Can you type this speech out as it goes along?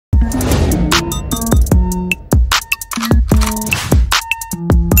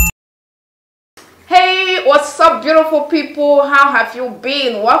What's up, beautiful people? How have you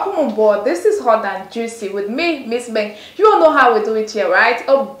been? Welcome on board. This is Hot and Juicy with me, Miss Beng. You all know how we do it here, right?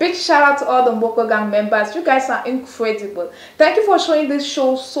 A big shout out to all the Mboko Gang members. You guys are incredible. Thank you for showing this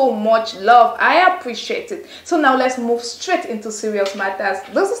show so much love. I appreciate it. So now let's move straight into serious matters.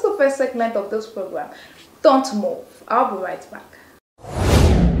 This is the first segment of this program. Don't move. I'll be right back.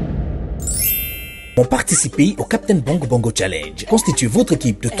 Ont participé au Captain Bongo Bongo Challenge. Constituez votre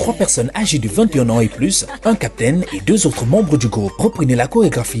équipe de 3 personnes âgées de 21 ans et plus, un capitaine et 2 autres membres du groupe. Reprenez la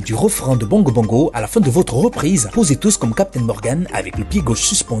chorégraphie du refrain de Bongo Bongo à la fin de votre reprise. Posez tous comme Captain Morgan avec le pied gauche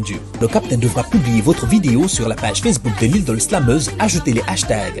suspendu. Le capitaine devra publier votre vidéo sur la page Facebook de l'île de l'Slameuse. Ajoutez les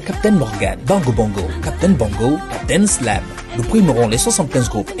hashtags Captain Morgan, Bongo Bongo, Captain Bongo, Captain Slam. Nous primerons les 75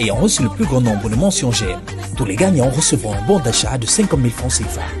 groupes ayant reçu le plus grand nombre de mentions j'aime. Tous les gagnants recevront un bon d'achat de 50 000 francs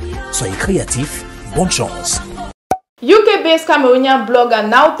CFA. Soyez créatifs. Bonne chance. UK-based Cameroonian blogger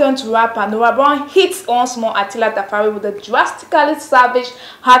now turned to rapper Nora Brown hits once more at Tilla Tafari with a drastically savage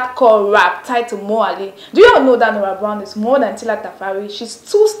hardcore rap titled Mo Ali. Do you all know that Nora Brown is more than Tilla Tafari? She's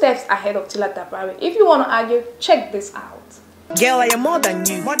 2 steps ahead of Tilla Tafari. If you want to argue, check this out. Girl, I am more than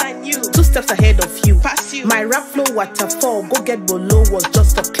you. 2 steps ahead of you. Pass you. My rap flow waterfall, go get below was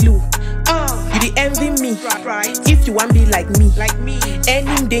just a clue. You dey envy me, right? If you want be like me,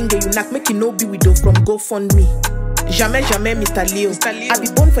 any danger you knock, make you no be widow from GoFundMe. Jamais, jamais, Mr. Leo. I be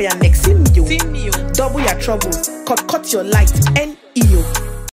born for your next see me, yo. Double your trouble, cut your light, N.E.O.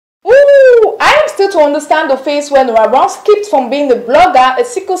 Ooh, I am still to understand the phase when Nora Brown skipped from being a blogger, a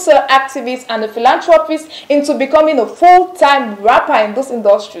sickle cell activist, and a philanthropist into becoming a full-time rapper in this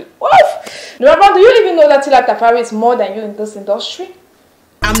industry. Oof. Nora Brown, do you even know that Tilla Tafari is more than you in this industry?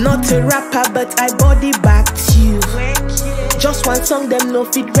 I'm not a rapper, but I body back you. Just one song, them no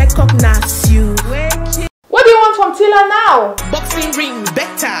fit recognize you. What do you want from Tilla now? Boxing ring,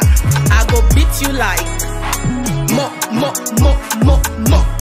 better. I go beat you like more.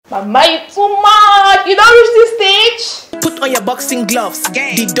 Mama, you too much. You don't reach this stage. Put on your boxing gloves.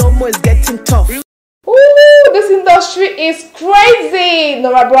 The domo is getting tough. Ooh, this industry is crazy.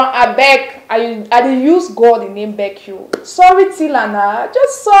 Nora Brown, I beg. I use God in name beg you. Sorry, Tilla, nah.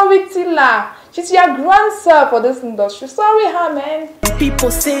 Just sorry, Tilla. She's your grandson for this industry. Sorry, her, man.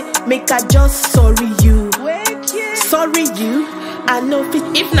 People say, make I just sorry you. Sorry you. I know fit.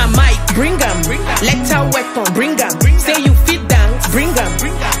 If na mic, bring 'em. Letter weapon, bring 'em. Say you fit dance, bring 'em.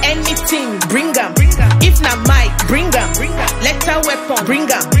 Anything, bring 'em. If na mic, bring 'em. Letter weapon, bring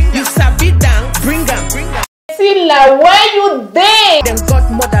 'em. You sabi dance, bring 'em. Tilla, where you there? Them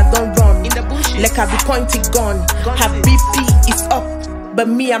godmother don't run in the bush. Like I be pointing gun. Her BP is up, but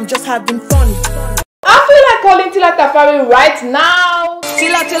me I'm just having fun. I feel like calling Tilla Tafari right now.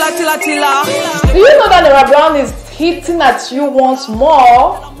 Tilla. Do you know that Nora Brown is hitting at you once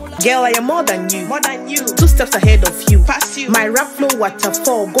more? Girl, I am more than you. 2 steps ahead of you. Pass you. My rap flow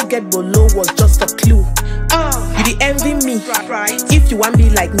waterfall, go get below was just a clue. You dey envy me, right? If you want be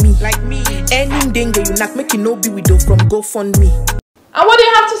like me, any danger you knock, make you no be widow from GoFundMe. And what do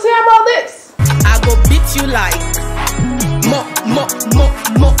you have to say about this? I go beat you like more.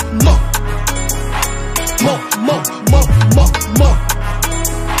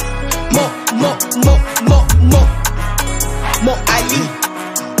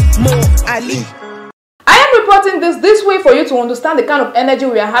 More Ali. I am reporting this way for you to understand the kind of energy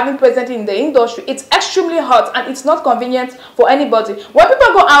we are having presently in the industry. It's extremely hot and it's not convenient for anybody. When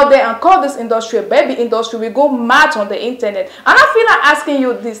people go out there and call this industry a baby industry, we go mad on the internet. And I feel like asking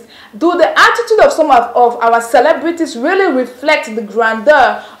you this: do the attitude of some of our celebrities really reflect the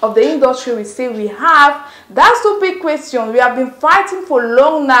grandeur of the industry we say we have? That's the big question. We have been fighting for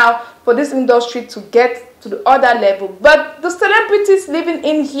long now for this industry to get to the other level, but the celebrities living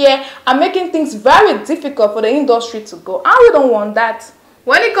in here are making things very difficult for the industry to go, and we don't want that.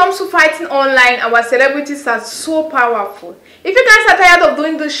 When it comes to fighting online, our celebrities are so powerful. If you guys are tired of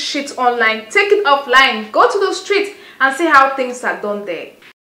doing this shit online, take it offline, go to the streets and see how things are done there.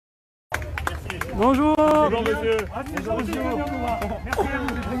 Bonjour. Bonjour monsieur.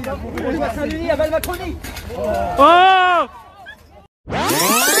 Oh.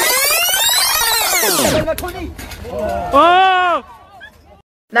 Oh!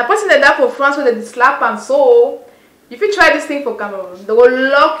 Now, person like that for France with the slap and so, if you try this thing for Cameroon, they will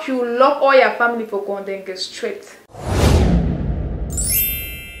lock all your family for going and get straight.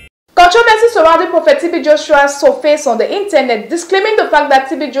 Controversy surrounding Prophet TB Joshua surfaced on the internet, disclaiming the fact that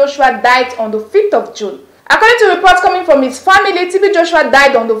TB Joshua died on the 5th of June. According to reports coming from his family, TB Joshua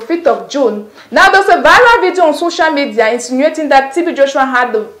died on the 5th of June. Now, there's a viral video on social media insinuating that TB Joshua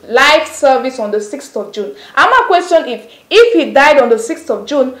had the live service on the 6th of June. I'm a question if he died on the 6th of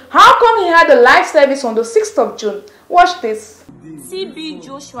June, how come he had a live service on the 6th of June? Watch this. TB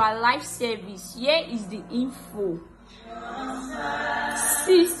Joshua live service. Here is the info.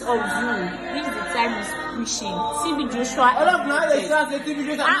 6th of June. This is the time he's preaching. TB Joshua.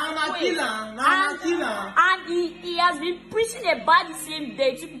 And he has been preaching about the same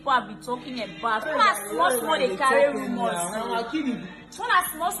day. Two people have been talking about. One as small they carry rumors. One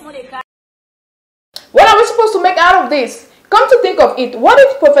as small they carry. What are we supposed to make out of this? Come to think of it, what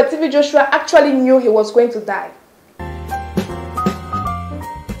if Prophet TB Joshua actually knew he was going to die?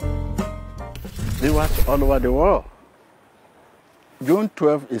 They watch all over the world. June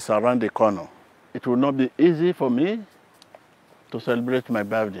 12th is around the corner. It will not be easy for me to celebrate my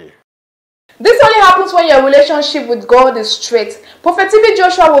birthday. This only happens when your relationship with God is straight. Prophet TB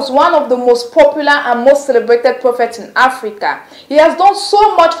Joshua was one of the most popular and most celebrated prophets in Africa. He has done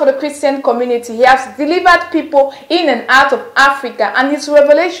so much for the Christian community. He has delivered people in and out of Africa, and his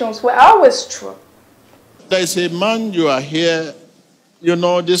revelations were always true. There is a man you are here. You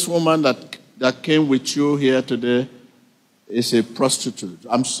know, this woman that came with you here today is a prostitute.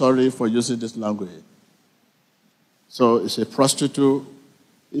 I'm sorry for using this language. So it's a prostitute.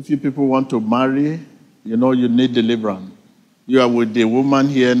 If you people want to marry, you know you need deliverance. You are with the woman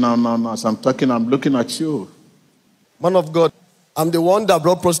here now. As I'm talking, I'm looking at you. Man of God, I'm the one that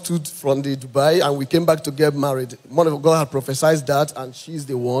brought prostitute from the Dubai, and we came back to get married. Man of God had prophesied that, and she's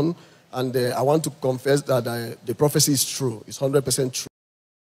the one. And I want to confess that the prophecy is true. It's 100% true.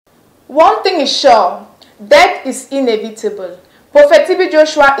 One thing is sure, death is inevitable. Prophet TB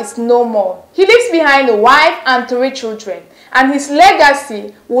Joshua is no more. He leaves behind a wife and 3 children, and his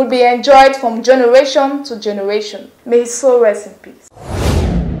legacy will be enjoyed from generation to generation. May his soul rest in peace.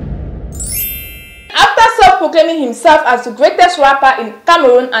 After self-proclaiming himself as the greatest rapper in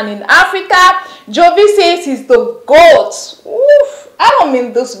Cameroon and in Africa, Jovi says he's the GOAT. Oof, I don't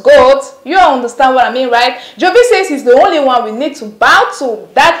mean this GOAT. You understand what I mean, right? Jovi says he's the only one we need to bow to.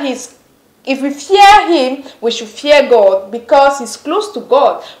 That if we fear him, we should fear God because he's close to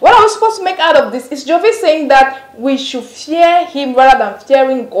God. What are we supposed to make out of this? Is Jovi saying that we should fear him rather than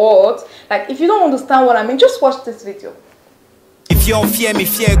fearing God? Like, if you don't understand what I mean, just watch this video. If you don't fear me,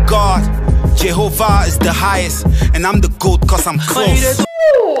 fear God. Jehovah is the highest, and I'm the GOAT because I'm close.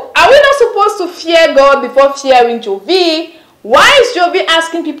 Ooh, are we not supposed to fear God before fearing Jovi? Why is Jovi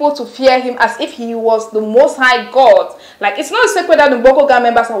asking people to fear him as if he was the most high God? Like, it's not a secret that the Boko Gang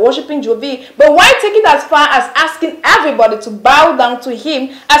members are worshipping Jovi, but why take it as far as asking everybody to bow down to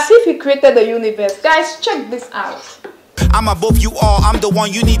him as if he created the universe? Guys, check this out. I'm above you all, I'm the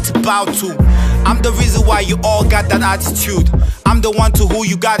one you need to bow to. I'm the reason why you all got that attitude. I'm the one to who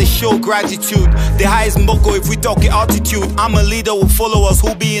you gotta show gratitude. The highest Mboko if we talk altitude. I'm a leader with followers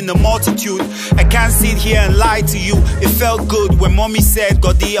who be in the multitude. I can't sit here and lie to you. It felt good when mommy said,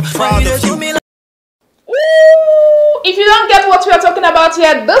 God, they are proud of you. Ooh, if you don't get what we are talking about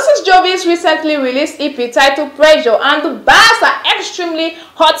here, this is Jovi's recently released EP titled Pressure, and the bars are extremely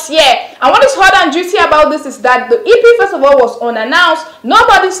hot here. And what is hot and juicy about this is that the EP, first of all, was unannounced.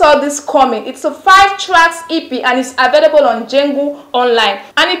 Nobody saw this coming. It's a 5 tracks EP and it's available on Django online.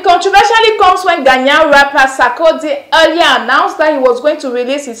 And it controversially comes when Ghanaian rapper Sarkodie earlier announced that he was going to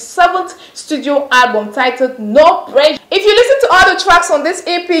release his 7th studio album titled No Pressure. If you listen to all the tracks on this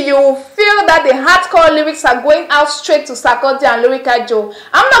EP, you will feel that the hardcore lyrics are going out straight to Sarkodie and Lyrical Joe.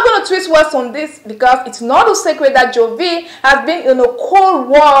 I'm not going to twist words on this because it's not a secret that Jovi has been in a cold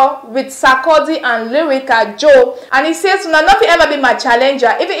war with Sarkodie and Lyrical Joe, and he says will not ever be my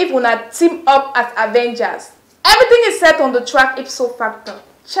challenger even if we not team up as Avengers. Everything is set on the track ipso facto.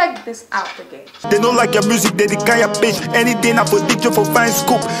 Check this out again. They don't like your music, they the kind of bitch. Anything I put you for fine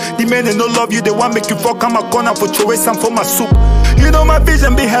scoop. The men they don't love you, they want make you fuck. I'm a corner for your waist and for my soup. You know my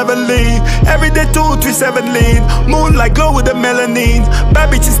vision be heavenly. Every day 2, 3, 7 lean. Moonlight glow with the melanin. Bad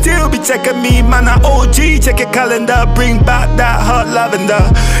bitches still be checking me. Man I OG, check your calendar. Bring back that hot lavender.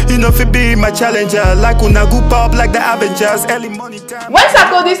 You know if it be my challenger. Like when I go pop like the Avengers. Early money time. When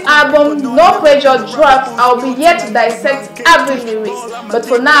Sarkodie's album No Pressure drops, I'll be here to dissect every lyrics. But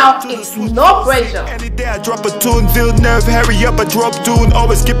for now, it's No Pressure. Any day I drop a tune, feel nerve, hurry up, I drop tune.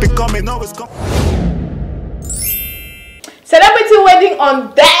 Always keep it coming, always come. Celebrity wedding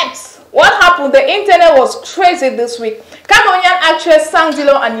on depth. What happened? The internet was crazy this week. Cameroonian actress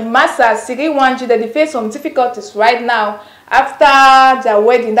Sangdilo and Imasa Siri Wanji, they face some difficulties right now after their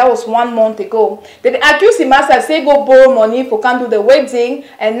wedding. That was 1 month ago. Then the accused master say go borrow money for can do the wedding,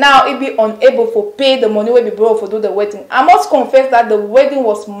 and now he be unable for pay the money wey be borrow for do the wedding. I must confess that the wedding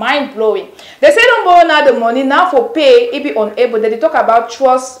was mind-blowing. They say don't borrow now the money, now for pay he be unable. Then they talk about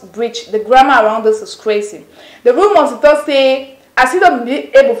trust breach. The grammar around this is crazy. The rumors thought say as he don't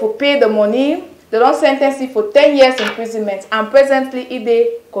be able for pay the money, they don't sentence him for 10 years imprisonment, and presently he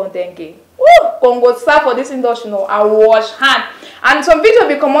dey condemned. Congo start for this industry now. I wash hand, and some video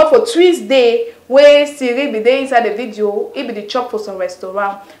be come out for Tuesday where Siri be there inside the video. He be the chop for some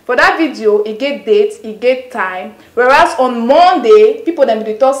restaurant. For that video, he get dates, he get time. Whereas on Monday, people them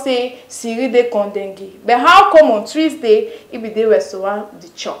be talk say Siri dey condemned. But how come on Tuesday he be the restaurant the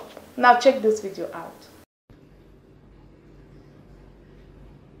chop? Now check this video out.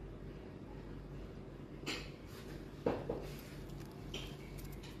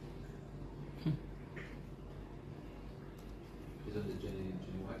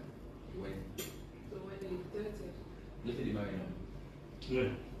 Yeah.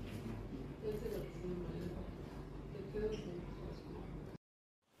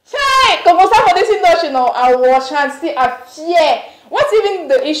 Hey, come on, start for this industry now. I wash and see a fear. What's even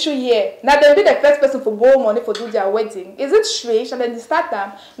the issue here? Now they'll be the first person for borrow money for do their wedding. Is it strange? And then they start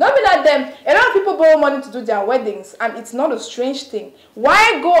them. Not be like them. A lot of people borrow money to do their weddings, and it's not a strange thing.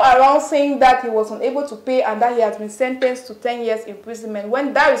 Why go around saying that he was unable to pay and that he has been sentenced to 10 years imprisonment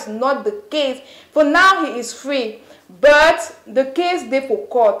when that is not the case? For now, he is free. But the case dey for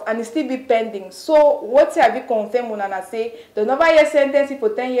court and it still be pending. So what have you confirmed when I say the number year sentence for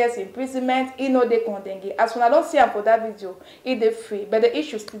 10 years imprisonment, he no dey condemned. As when I don't see him for that video, he dey free. But the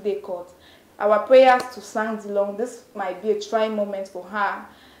issue still dey court. Our prayers to Sang Dilong. This might be a trying moment for her.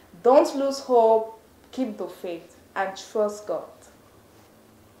 Don't lose hope, keep the faith, and trust God.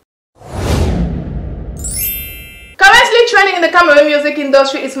 Currently trending in the Cameroon music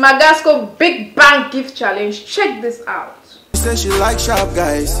industry is Magasco Big Bang Gift Challenge. Check this out. She says she like sharp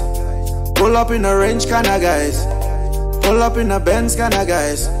guys. Pull up in a range kind of guys. Pull up in a Benz kind of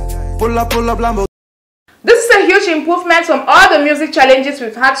guys. Pull up Lambo. This is a huge improvement from all the music challenges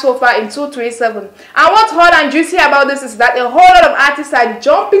we've had so far in 237. And what's hot and juicy about this is that a whole lot of artists are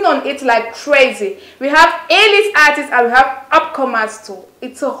jumping on it like crazy. We have A-list artists and we have upcomers too.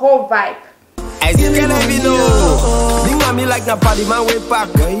 It's a whole vibe. I me like na party man way back.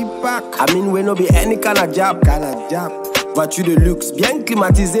 I mean we no be any kind of job. But you the looks bien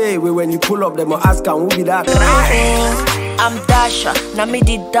climatisé. When you pull up them ask and who be that? I'm Dasha, now me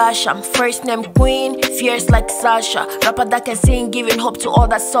did Dash. I'm first name Queen, fierce like Sasha. Rapper that can sing, giving hope to all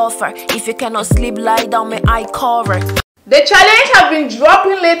that suffer. If you cannot sleep, lie down, may I cover. The challenge have been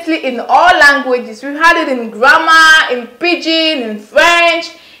dropping lately in all languages. We've had it in grammar, in pidgin, in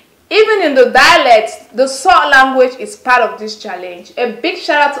French. Even in the dialects, the Saw language is part of this challenge. A big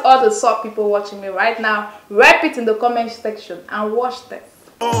shout out to all the Saw people watching me right now. Write it in the comment section and watch this.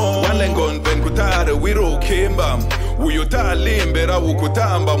 Uyotalimbera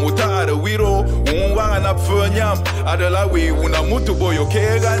ukutamba mutare wiro unwana pfanyam adalawi una mutu boyo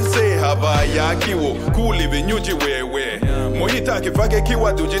keganse haba yakiwo kuli benyuji wewe mohita kifake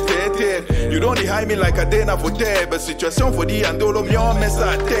kiwa tujitete you don't hide me like a dena vote but situation for the andolo myo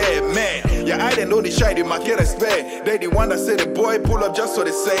mesate man yeah I don't know the shy the market respect they the one that say the boy pull up just for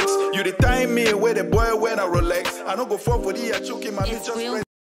the sex you the time me where the boy when I relax I don't go for the achuki my just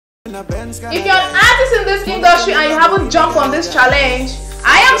if you're an artist in this industry and you haven't jumped on this challenge,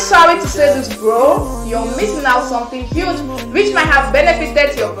 I am sorry to say this, bro. You're missing out something huge which might have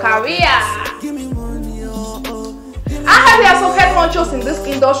benefited your career. I heard there are some head honchos in this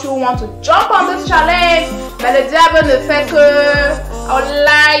industry who want to jump on this challenge, but the devil the faker, I'll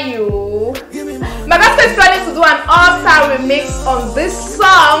lie you. Magasco is planning to do an all-star remix on this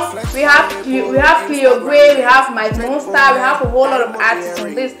song. We have Cleo Gray, we have Mike Monster, we have a whole lot of artists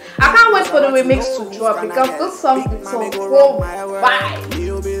on this. I can't wait for the remix to drop because this song is so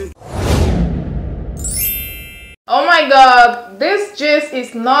vibe. Oh my god, this gist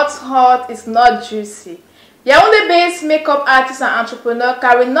is not hot, it's not juicy. Yaoundé-based makeup artist and entrepreneur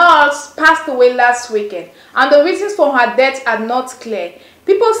Carrie Knowles passed away last weekend, and the reasons for her death are not clear.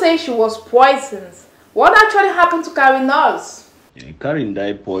 People say she was poisoned. What actually happened to Carrie Knowles? Yeah, Carrie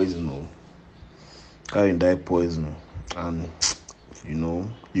died poison. Carrie died poison, and you know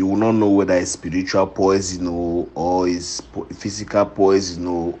you will not know whether it's spiritual poison or it's physical poison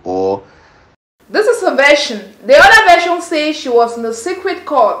or. This is a version. The other version says she was in a secret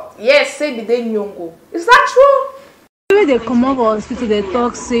court. Yes, say Bide Nyongo. Is that true? When they come over hospital, they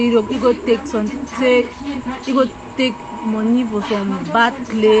talk, say you go take some, say you go take money for some bad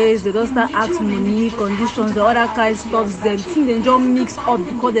place. They don't start asking money, conditions, the other kind stuff. Them things they just mix up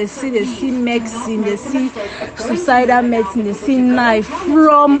because they see medicine, they see suicidal medicine, they see knife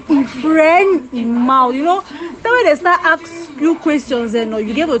from in friend in mouth. You know, that way they start asking you questions. Then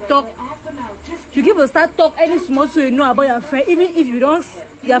you give a talk. You give a start talk any small so you know about your friend, even if you don't.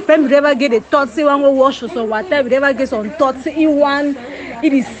 Your friend will never get a thought, say one go wash or some water, will never get some thoughts, say one,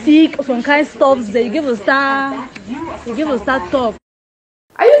 it is sick or some kind of stuff, then you give a start talk.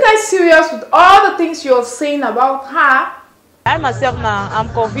 Are you guys serious with all the things you're saying about her? I myself now, I'm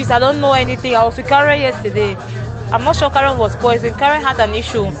confused. I don't know anything. I was with Karen yesterday. I'm not sure Karen was poisoned. Karen had an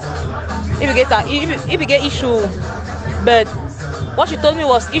issue. If you get issue, but what she told me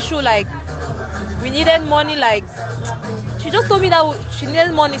was issue like we needed money, like she just told me that she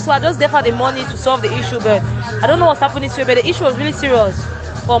needed money, so I just gave her the money to solve the issue. But I don't know what's happening to her. But the issue was really serious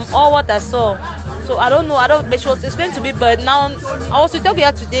from all what I saw. So I don't know. But she was explained to me. But now I was to talk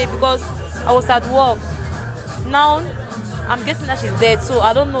here today because I was at work. Now I'm guessing that she's dead. So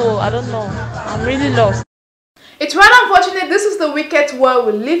I don't know. I'm really lost. It's rather unfortunate. This is the wicked world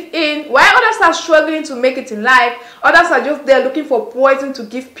we live in. While others are struggling to make it in life, others are just there looking for poison to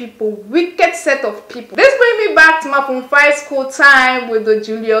give people. Wicked set of people. This brings me back to my Form 5 school time with the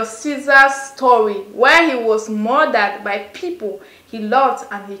Julius Caesar story, where he was murdered by people he loved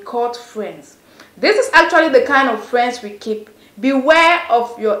and he called friends. This is actually the kind of friends we keep. Beware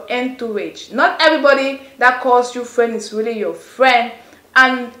of your entourage. Not everybody that calls you friend is really your friend.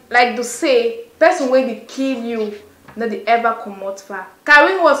 And like to say, person when they kill you, not they ever come out far.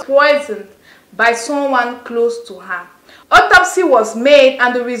 Karen was poisoned by someone close to her. Autopsy was made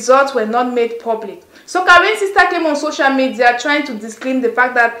and the results were not made public. So Karen's sister came on social media trying to disclaim the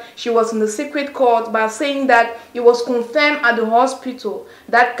fact that she was in the secret court by saying that it was confirmed at the hospital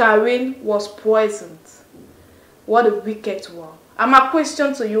that Karen was poisoned. What a wicked world. And my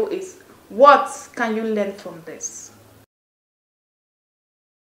question to you is, what can you learn from this?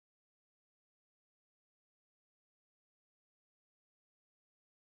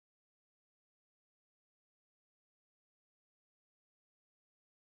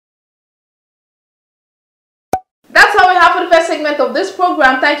 That's all we have for the first segment of this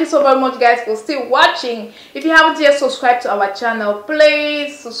program. Thank you so very much, guys, for still watching. If you haven't yet subscribed to our channel,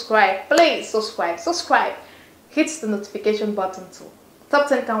 please subscribe. Subscribe. Hit the notification button too. Top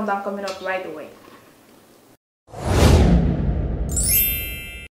 10 countdown coming up right away.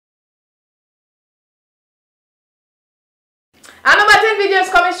 Our number 10 video is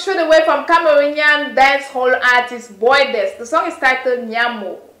coming straight away from Cameroonian dancehall artist Boy Des. The song is titled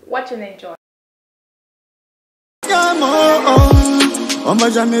Nyamo. Watch and enjoy. On va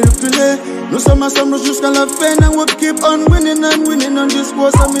jamais reculer. Nous sommes ensemble jusqu'à la fin and we'll keep on winning on this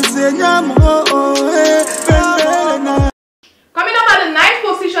course. I'm saying Coming up at the 9th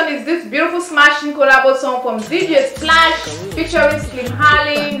position is this beautiful smashing collabo song from DJ Splash featuring Slim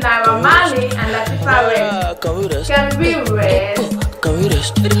Harley, Nora Marley and Latifah. Can we rest? Can we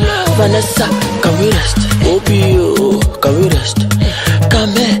rest? Vanessa, can we rest? Opio, can we rest? Can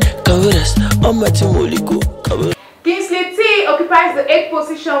we rest? Kingsley T occupies the 8th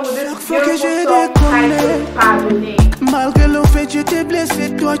position with this beautiful song titled Pardonner. Malgré le fait que je t'ai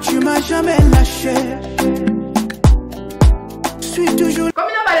blessé, toi tu m'as jamais lâché.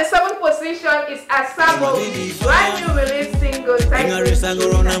 Coming up at the 7th position is Asabo, brand new release single titled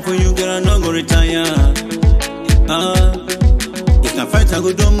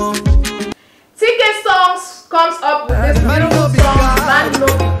TK Songs comes up with this beautiful song, Man No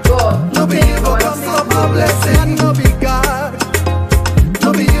Be God. No be you go stop my blessing, no be God.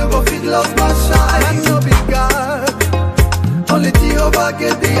 No be you go feed love my shine, no be God. Only Jehovah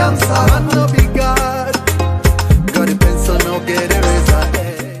get the answer, no be God. God depends on no get a result.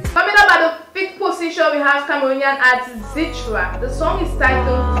 Coming up at the 5th position we have Cameroonian artist Zitra. The song is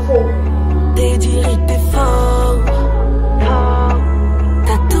titled Faux. T'es dire t'es fort.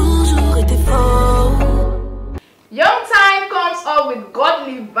 T'as toujours été fort. Young Time comes up with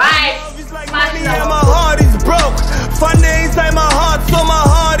godly vibes. Smashing my heart is broke. Fun day inside my heart, so my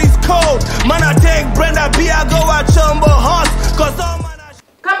heart is cold. Man, I take Brenda B, I go at Chumbo Heart. Cause all man.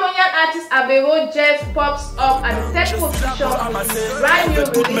 Cameroonian artist Abero Jess pops up at the 3rd position with his brand new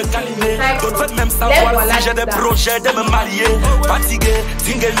release titled J'ai des projets de me marier. Fatigué,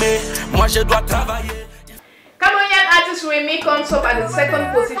 moi je dois travailler. Cameroonian artist Remy comes up at the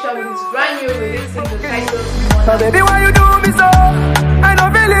 2nd position with his brand new release single titled So baby, why you do me so? I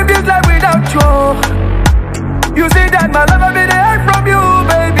don't believe this life without you. You see that my love I've been from you,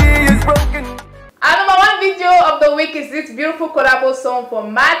 baby, is broken. Our number 1 video of the week is this beautiful collabo song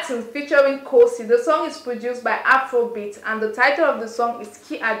from Martin featuring Kosi. The song is produced by Afrobeat and the title of the song is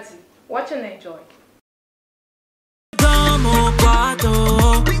Kiadi. Watch and enjoy. Dans mon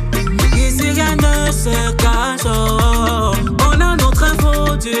bateau, ici rien ne se cache. On a notre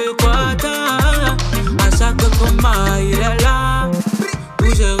info du Quata. À chaque combat, il est là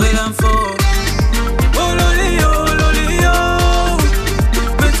pour gérer l'info. Oh lolio,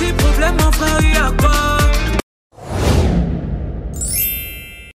 petit problème, mon frère, il y a quoi?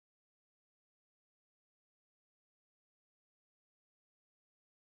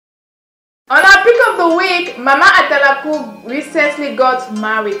 On our pick of the week, Mama Atalaku recently got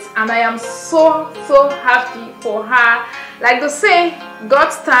married and I am so happy for her. Like they say,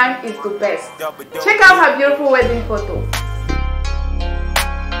 God's time is the best. Check out her beautiful wedding photo.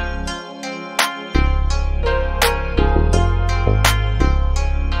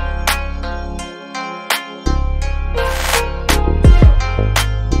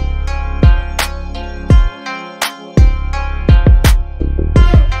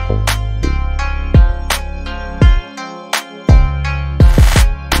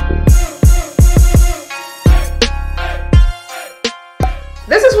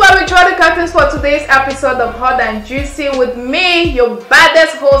 This is where we draw the curtains for today's episode of Hot and Juicy with me, your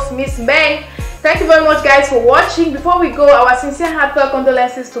baddest host, Miss May. Thank you very much, guys, for watching. Before we go, our sincere heartfelt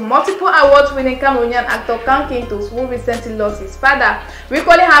condolences to multiple award-winning Cameroonian actor Kan Kintos, who recently lost his father. We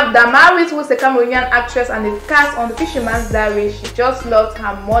equally have Damaris, who is a Cameroonian actress and is cast on The Fisherman's Diary. She just lost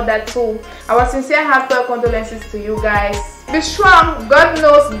her mother too. Our sincere heartfelt condolences to you guys. Be strong, God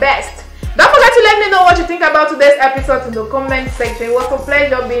knows best. Don't forget to let me know what you think about today's episode in the comment section. It was a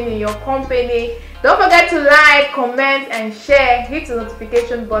pleasure being in your company. Don't forget to like, comment and share. Hit the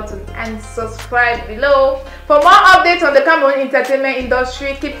notification button and subscribe below. For more updates on the Cameroon entertainment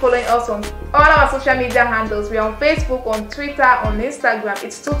industry, keep following us on all our social media handles. We are on Facebook, on Twitter, on Instagram.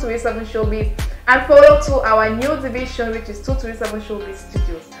 It's 237 Showbiz. And follow to our new division, which is 237 Showbiz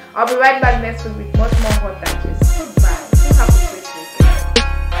Studios. I'll be right back next week with much more Hot and Juicy.